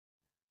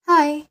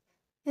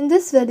In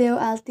this video,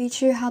 I'll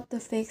teach you how to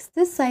fix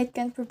this site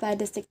can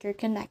provide a secure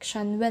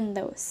connection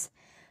Windows.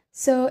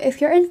 So if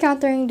you're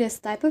encountering this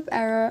type of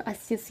error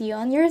as you see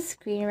on your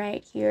screen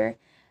right here,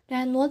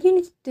 then what you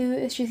need to do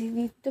is you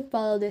need to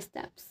follow these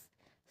steps.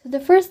 So the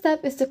first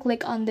step is to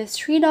click on these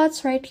three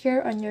dots right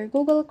here on your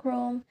Google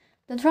Chrome.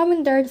 Then from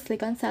in there, just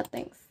click on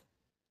Settings.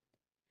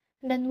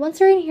 And then once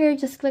you're in here,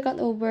 just click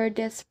on over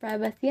this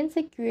Privacy and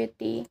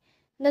Security.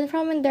 And then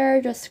from in there,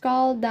 just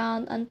scroll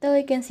down until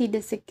you can see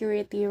the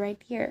security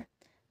right here.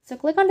 So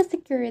click on the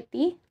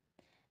security.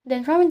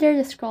 Then from in there,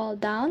 just scroll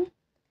down.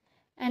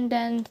 And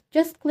then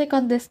just click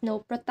on this no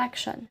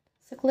protection.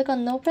 So click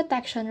on no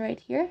protection right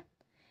here.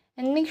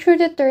 And make sure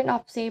to turn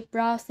off safe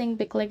browsing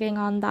by clicking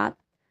on that.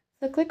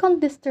 So click on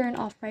this turn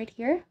off right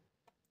here.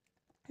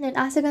 And then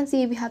as you can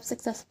see, we have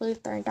successfully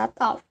turned that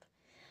off.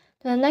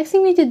 The next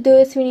thing we need to do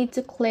is we need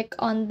to click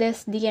on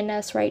this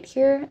DNS right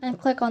here and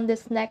click on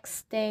this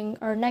next thing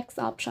or next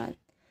option.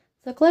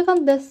 So click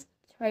on this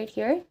right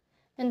here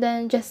and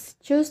then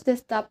just choose this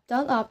drop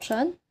down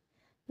option.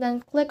 Then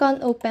click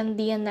on Open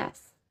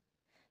DNS.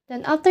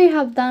 Then after you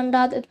have done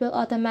that, it will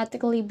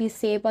automatically be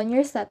saved on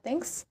your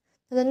settings.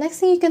 So the next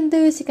thing you can do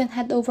is you can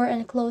head over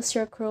and close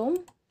your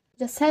Chrome.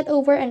 Just head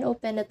over and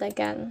open it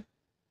again.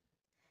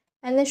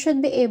 And it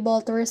should be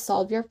able to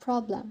resolve your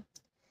problem.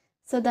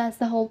 So that's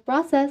the whole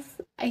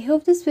process. I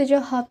hope this video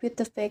helped you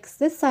to fix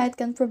this site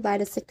can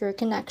provide a secure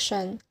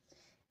connection.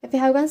 If you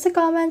have any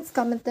comments,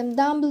 comment them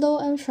down below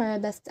and try my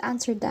best to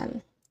answer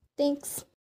them. Thanks.